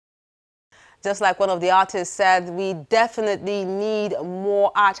Just like one of the artists said, we definitely need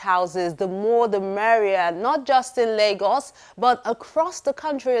more art houses. The more the merrier, not just in Lagos, but across the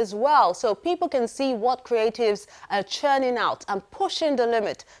country as well. So people can see what creatives are churning out and pushing the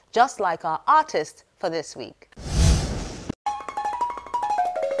limit, just like our artist for this week.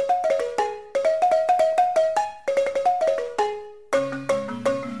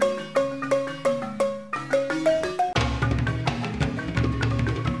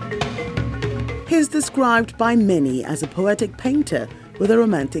 He is described by many as a poetic painter with a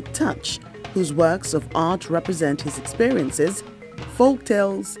romantic touch, whose works of art represent his experiences, folk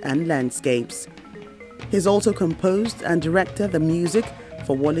tales and landscapes. He's also composed and directed the music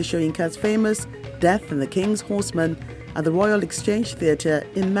for Wole Soyinka's famous Death and the King's Horseman at the Royal Exchange Theatre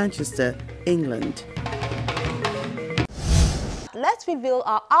in Manchester, England. Let's reveal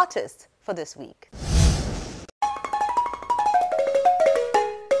our artist for this week.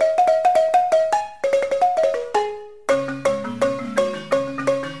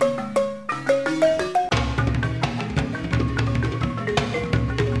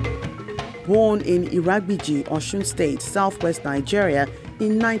 Born in Iragbiji, Osun State, southwest Nigeria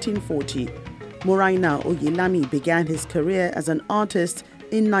in 1940, Muraino Oyelami began his career as an artist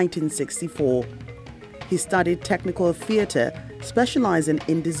in 1964. He studied technical theatre, specializing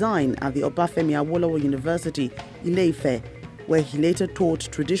in design at the Obafemi Awolowo University, Ile-Ife, where he later taught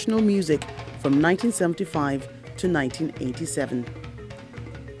traditional music from 1975 to 1987.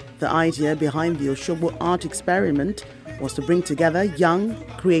 The idea behind the Osogbo art experiment was to bring together young,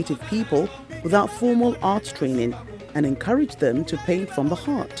 creative people without formal art training and encourage them to paint from the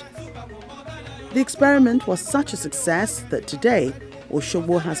heart. The experiment was such a success that today,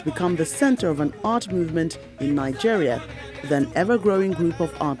 Osogbo has become the center of an art movement in Nigeria with an ever-growing group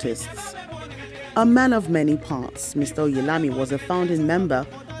of artists. A man of many parts, Mr. Oyelami was a founding member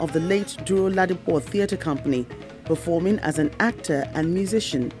of the late Duro Ladipo Theatre Company, performing as an actor and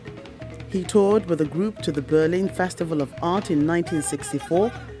musician. He toured with the group to the Berlin Festival of Art in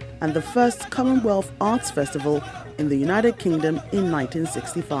 1964 and the first Commonwealth Arts Festival in the United Kingdom in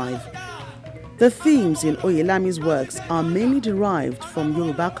 1965. The themes in Oyelami's works are mainly derived from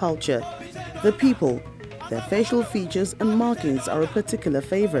Yoruba culture. The people, their facial features and markings are a particular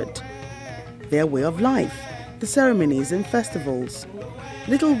favorite. Their way of life, the ceremonies and festivals.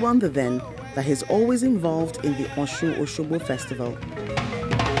 Little wonder then that he's always involved in the Osun Osogbo Festival.